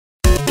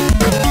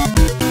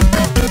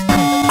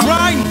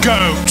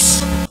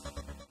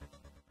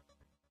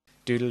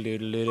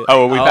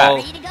Oh, are we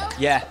back?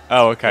 Yeah.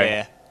 Oh, okay.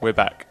 Yeah. We're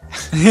back.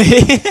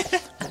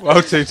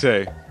 Well,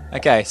 2-2.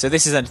 Okay, so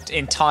this is an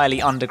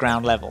entirely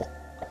underground level.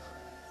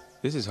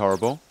 This is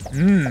horrible.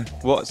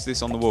 What's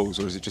this on the walls,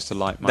 or is it just to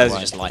light my Those way?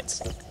 are just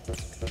lights.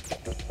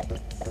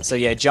 So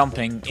yeah,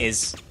 jumping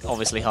is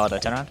obviously harder.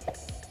 Turn around.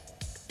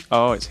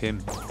 Oh, it's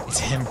him. It's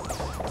him.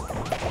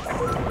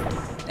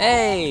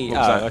 Hey! What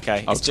was that?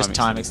 Okay. Oh, It's just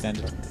time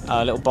extended.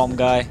 Little bomb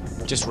guy.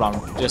 Just run.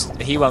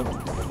 He won't.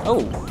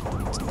 Oh!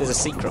 There's a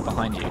secret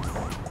behind you.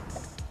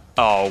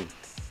 Oh,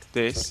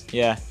 this?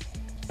 Yeah.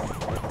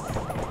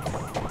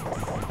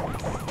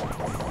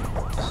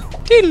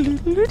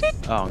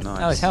 Oh,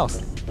 nice. Oh, his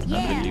health.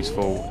 That's been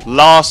useful.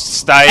 Last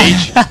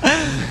stage!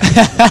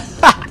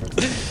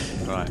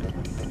 Right.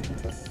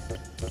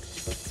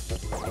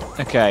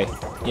 Okay.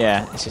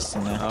 Yeah, it's just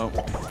in there. Oh.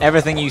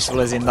 Everything useful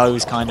is in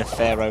those kind of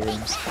pharaoh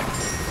rooms.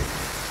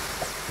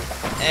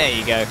 There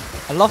you go.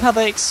 I love how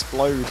they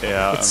explode.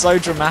 Yeah. It's so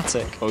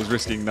dramatic. I was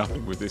risking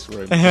nothing with this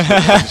room. It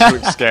just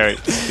looked scary.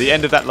 The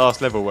end of that last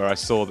level where I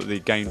saw that the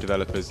game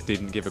developers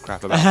didn't give a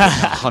crap about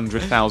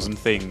 100,000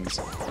 things.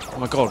 Oh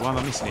my god, why am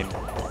I missing him?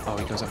 Oh,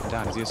 he goes up and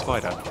down. Is he a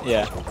spider?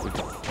 Yeah. With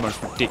the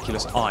most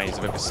ridiculous eyes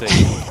I've ever seen.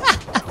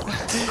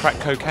 Crack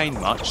cocaine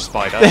much,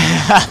 spider?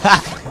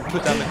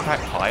 Put down the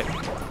crack pipe.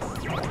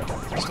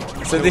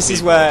 So this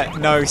is where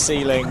no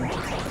ceiling...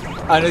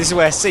 Oh, no, this is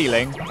where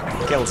ceiling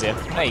kills you.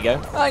 There you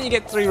go. Oh, and you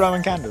get 3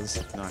 Roman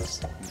candles. Nice.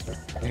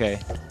 Okay.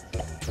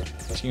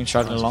 So you can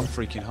trudge along.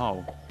 Freaking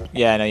hole.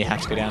 Yeah, no, you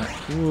have to go down it.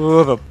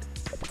 Whoa.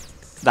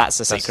 That's the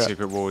That's a secret.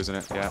 secret wall, isn't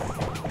it? Yeah.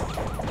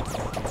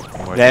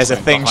 There's a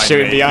thing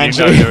shooting behind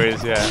you. You know there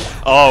is,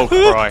 yeah. Oh,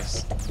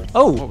 Christ.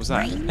 Oh! What was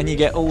that? And you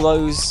get all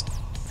those...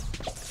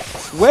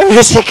 Where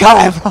is it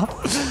coming from?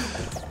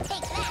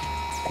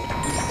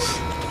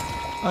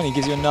 Oh, and he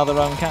gives you another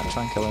Roman cat.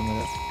 Try and kill him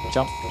with it.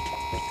 Jump.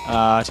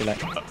 Too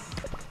late.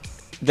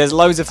 There's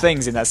loads of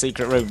things in that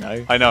secret room,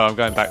 though. I know, I'm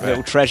going back there.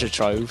 Little treasure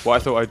trove. What I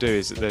thought I'd do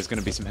is that there's going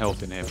to be some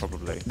health in here,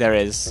 probably. There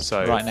is.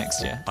 So right next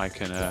to you. I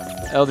can...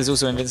 Oh, there's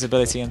also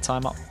invincibility and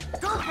time up.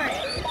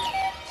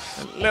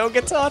 Little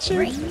guitar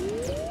tune.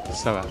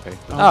 So happy.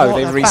 Oh,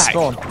 they they're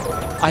respawn.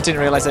 back. I didn't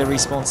realise they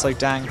respawn so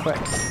dang quick.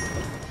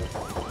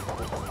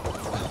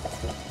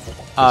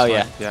 Oh,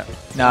 yeah. Yeah.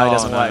 No, it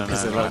doesn't no, work no,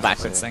 because no, of the no, little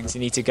backwards I see. things. You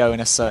need to go in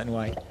a certain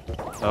way.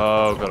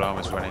 Oh, God, I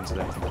almost ran into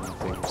them.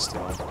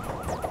 Still.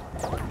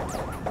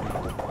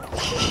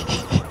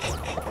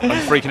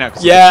 I'm freaking out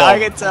because Yeah, I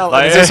can tell.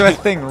 Like, There's also a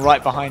thing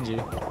right behind you.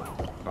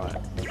 Right.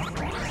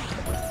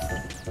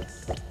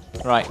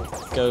 Right,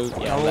 go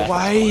left.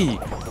 Away!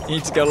 You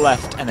need to go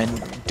left and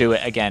then do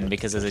it again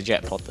because there's a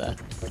jet pod there.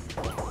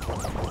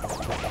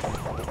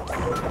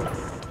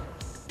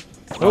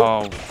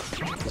 Oh,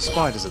 the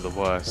spiders are the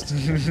worst.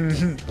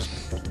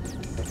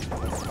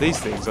 These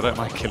things, I don't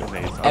mind killing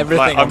these.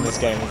 Everything in this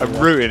game is I'm the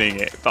ruining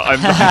it, but I'm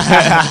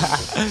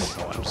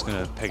I'm just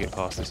going to peg it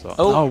past this lot.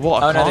 Oh,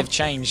 what? Oh no, they've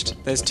changed.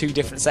 There's 2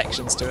 different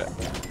sections to it.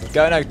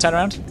 Go, no, turn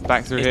around.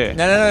 Back through here.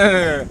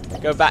 No.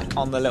 Go back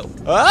on the little...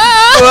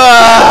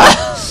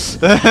 Ah!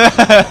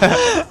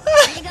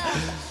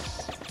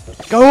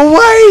 Go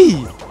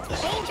away!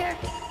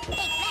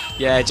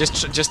 Yeah,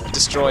 just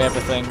destroy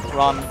everything.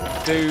 Run,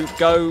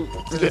 go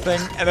to the thing,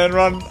 and then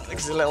run.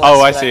 Because a little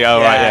Oh, I see. Oh,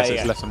 right, yeah, so yeah.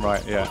 it's left and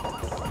right, yeah.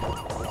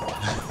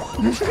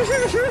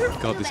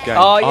 God, this game.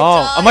 Oh, you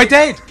died. Am I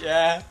dead?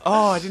 Yeah.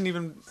 Oh, I didn't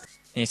even...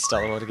 You need to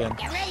start the world again.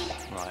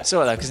 Right.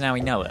 Saw it though, because now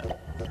we know it.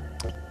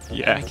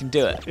 Yeah. We can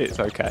do it. It's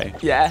okay.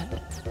 Yeah.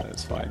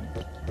 That's fine.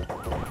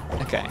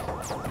 Okay.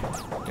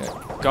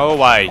 Go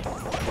away.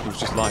 It was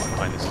just life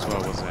behind this as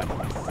well, wasn't it?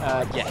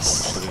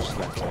 Yes. Should have just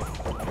left it.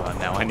 Well,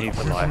 now I need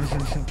the life.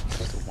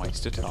 Just a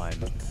waste of time.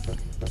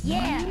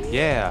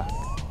 Yeah.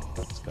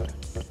 Let's go.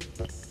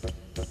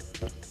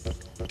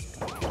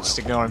 Just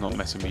ignore him. Not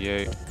messing with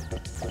you.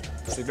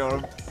 Just ignore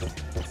him.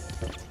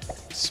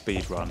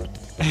 Speed run.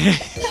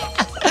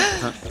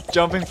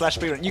 Jumping flash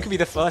speedrun. You could be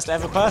the first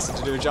ever person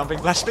to do a jumping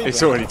flash speedrun.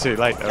 It's already too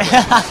late though.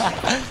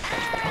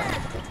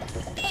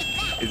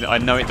 I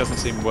know it doesn't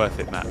seem worth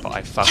it, Matt, but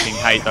I fucking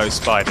hate those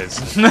spiders.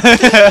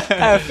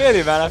 I feel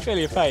you, man. I feel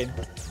your pain.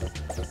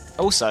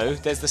 Also,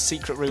 there's the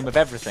secret room of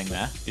everything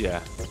there. Yeah,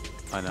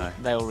 I know.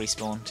 They all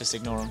respawn. Just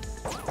ignore them.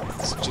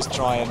 Just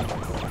try and...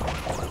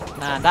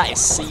 Man, that is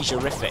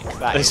seizure-rific.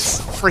 That It's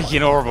is...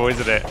 freaking horrible,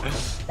 isn't it?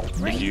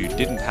 If you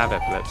didn't have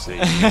epilepsy,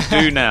 you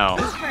do now.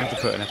 I have to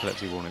put an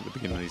epilepsy warning at the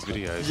beginning of these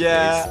videos.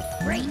 Yeah.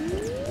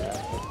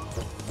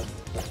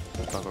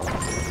 Bugger off.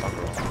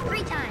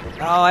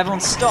 Bugger off. Oh, everyone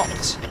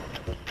stopped.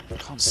 I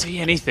can't see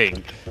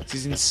anything. This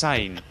is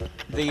insane.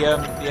 The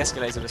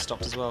escalators would have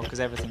stopped as well because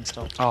everything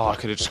stopped. Oh, I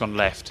could have just gone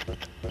left.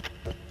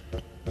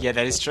 Yeah,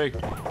 that is true.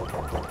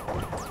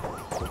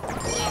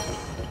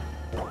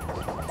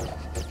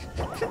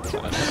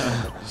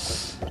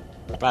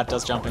 Brad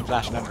does jumping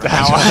flash in under an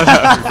hour.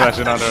 Flash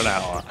in under an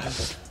hour.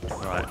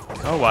 Right,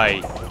 go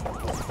away.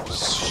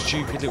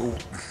 Stupid little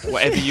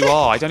whatever you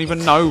are. I don't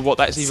even know what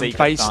that's even Secret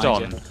based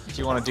on. behind you. If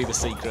you want to do the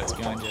secrets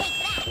behind you.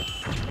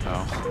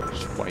 Oh,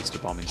 just waste a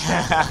bomb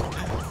instead.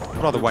 I'd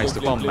rather waste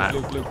a bomb, Matt.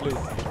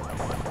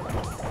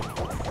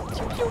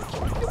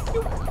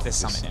 There's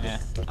something in here.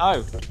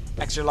 Oh,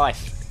 extra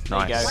life. There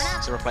you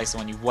Nice. go. To replace the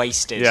one you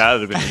wasted. Yeah, that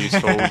would have been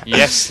useful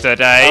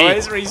yesterday. Oh,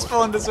 it's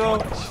respawned as well.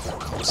 For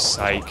God's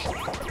sake.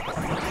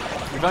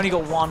 We've only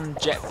got one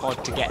jet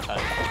pod to get though.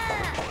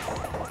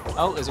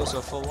 Oh, there's also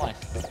a full life.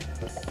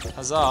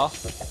 Huzzah.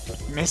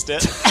 Missed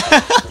it.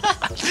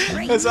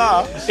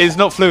 Huzzah. It's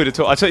not fluid at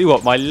all. I tell you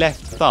what, my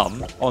left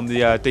thumb on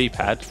the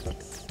D-pad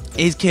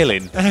is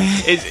killing.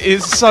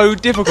 It's so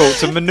difficult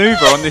to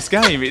manoeuvre on this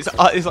game. It's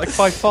like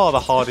by far the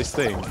hardest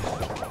thing.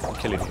 I'm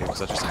killing him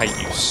because I just hate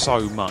you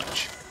so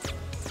much.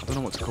 I don't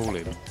know what to call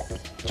him.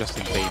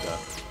 Justin Bieber.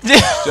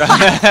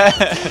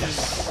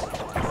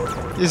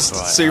 Just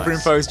Right,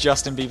 superimpose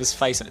Justin Bieber's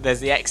face on it. There's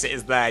the exit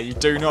is there. You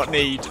do not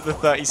need the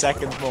 30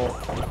 seconds more.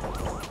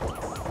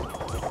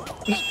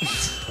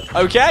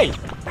 Okay.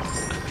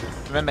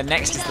 Remember,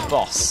 next is the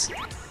boss.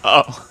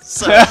 Oh.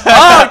 So,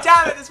 oh,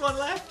 damn it, there's one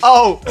left.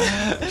 Oh.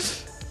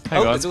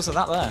 Hang on. There's also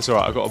that there. It's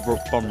alright, I've got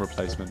a bomb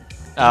replacement.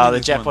 Oh, the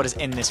jet pod is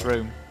in this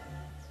room.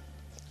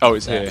 Oh,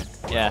 it's There. here.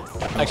 Yeah.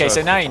 Okay,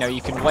 so now you know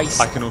you can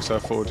waste I can also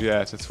afford,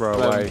 to throw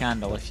glowing away.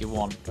 candle if you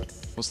want.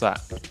 What's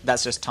that?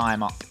 That's just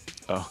time up.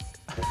 Oh,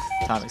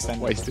 Time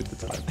extended. wasted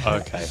the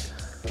time. Okay,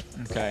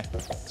 Okay.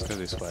 let's go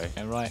this way.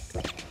 Yeah, right.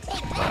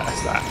 Right,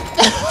 that's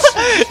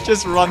that.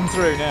 Just run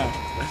through now.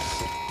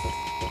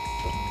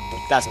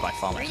 That's by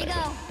far my Ready to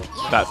favourite.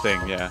 go. That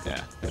thing, yeah.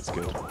 Yeah. That's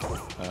good.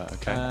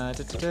 Okay.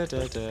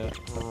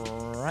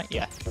 Right,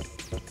 yeah.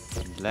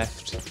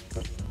 Left.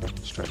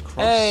 Straight across.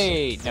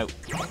 Hey! No.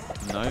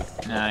 No.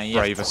 No, yeah.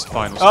 Bravest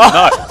final.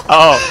 Oh. No!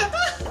 Oh!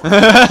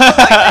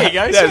 There you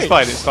go, Yeah, it's sweet.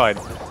 fine, it's fine.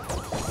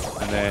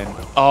 And then.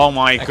 Oh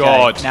my Okay,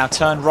 god! now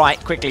turn right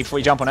quickly before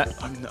you jump on it.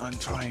 I'm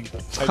trying.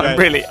 Okay. I'm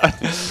really.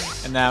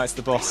 And now it's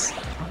the boss.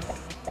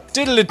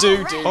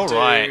 Diddle-a-doo-doo-doo.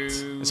 Alright.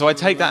 So I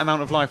take that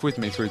amount of life with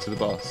me through to the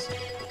boss.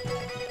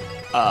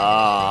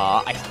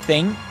 I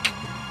think.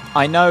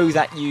 I know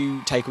that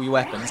you take all your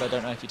weapons. I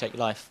don't know if you take your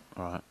life.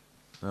 Alright.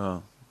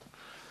 Oh.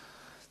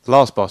 The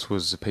last boss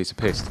was a piece of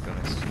piss, to be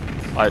honest.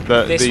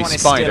 This the one is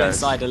spider. still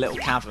inside a little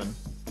cavern.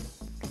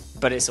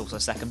 But it's also a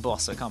second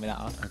boss, so it can't be that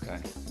hard. Okay.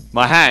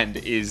 My hand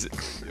is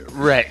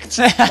wrecked.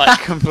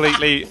 Like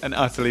completely and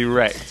utterly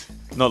wrecked.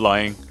 Not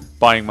lying.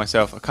 Buying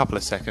myself a couple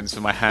of seconds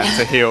for my hand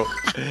to heal.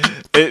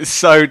 It's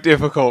so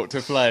difficult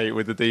to play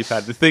with the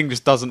D-pad. The thing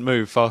just doesn't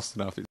move fast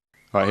enough.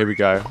 Right, here we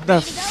go. The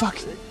fuck?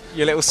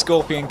 Your little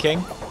scorpion king.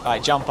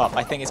 Alright, jump up.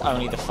 I think it's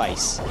only the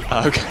face.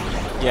 Okay.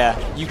 Yeah,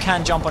 you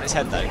can jump on its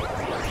head though.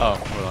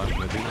 Oh, well, I'm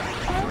gonna do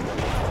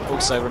that.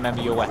 Also,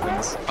 remember your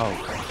weapons.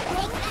 Oh.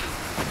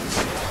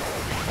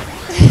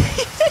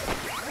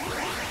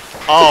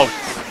 Oh.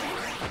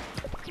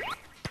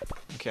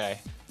 Okay.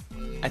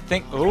 I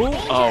think. Ooh.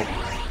 Oh.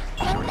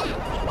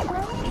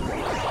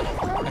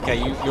 Okay,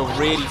 you're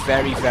really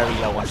very, very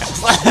low on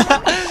health.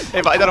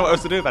 Yeah, but I don't know what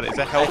else to do about it. Is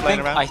there health laying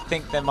around? I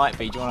think there might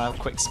be. Do you want to have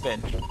a quick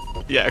spin?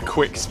 Yeah, a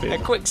quick spin. A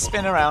quick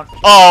spin around.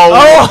 Oh.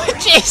 Oh,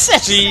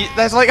 Jesus! Gee,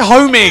 that's like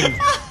homing.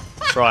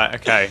 Right.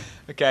 Okay.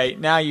 Okay,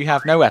 now you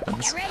have no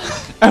weapons.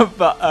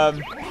 But,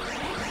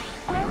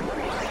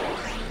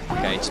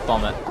 okay, just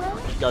bomb it.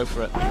 Go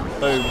for it.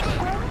 Boom.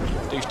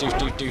 Douche, douche,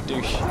 douche, douche,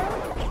 douche.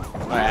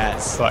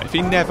 Yes. Right. If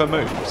he never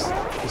moves,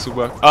 this will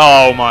work.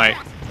 Oh my.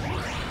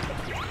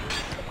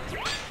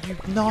 You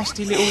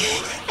nasty little.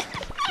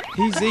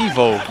 He's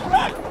evil.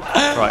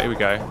 Right. Here we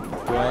go.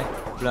 Fly,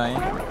 flying,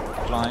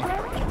 flying,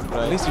 At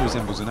flying. least he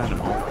resembles an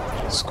animal.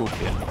 A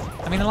scorpion.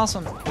 I mean, the last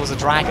one was a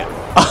dragon.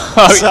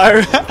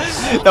 So,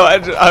 no,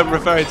 I'm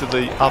referring to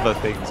the other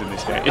things in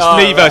this game. It's Oh,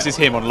 me right. versus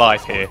him on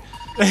life here.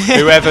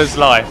 Whoever's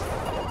life.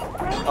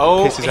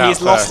 Oh, Pisses out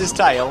he's lost first. his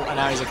tail, and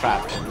now he's a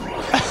crab.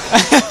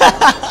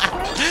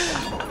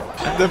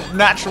 The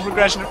natural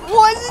progression of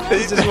what is it?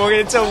 He's just walking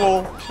into a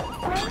wall.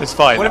 It's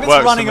fine. What if it it's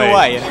works running for me.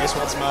 away and he just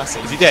wants mercy?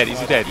 Is he dead? Is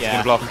he dead? He's Yeah.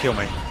 gonna blow up and kill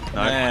me.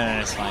 No, No. no,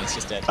 it's fine. It's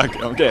just dead. Okay,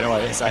 I'm getting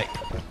away. It's like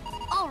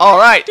All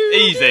right,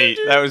 easy.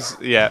 That was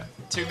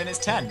 2 minutes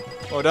 10.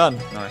 Well done.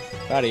 Nice.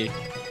 Ready.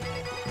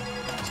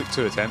 Took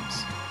 2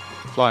 attempts.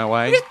 Flying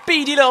away. Look at his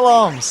beady little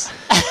arms.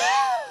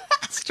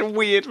 Such a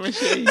weird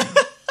machine.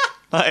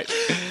 Like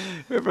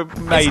whoever It's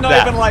made not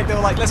that. even like they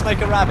were like, let's make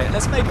a rabbit.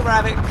 Let's make a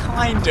rabbit,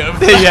 kind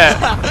of.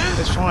 Yeah.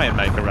 Let's try and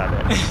make a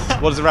rabbit.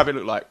 What does a rabbit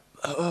look like?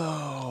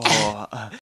 Oh.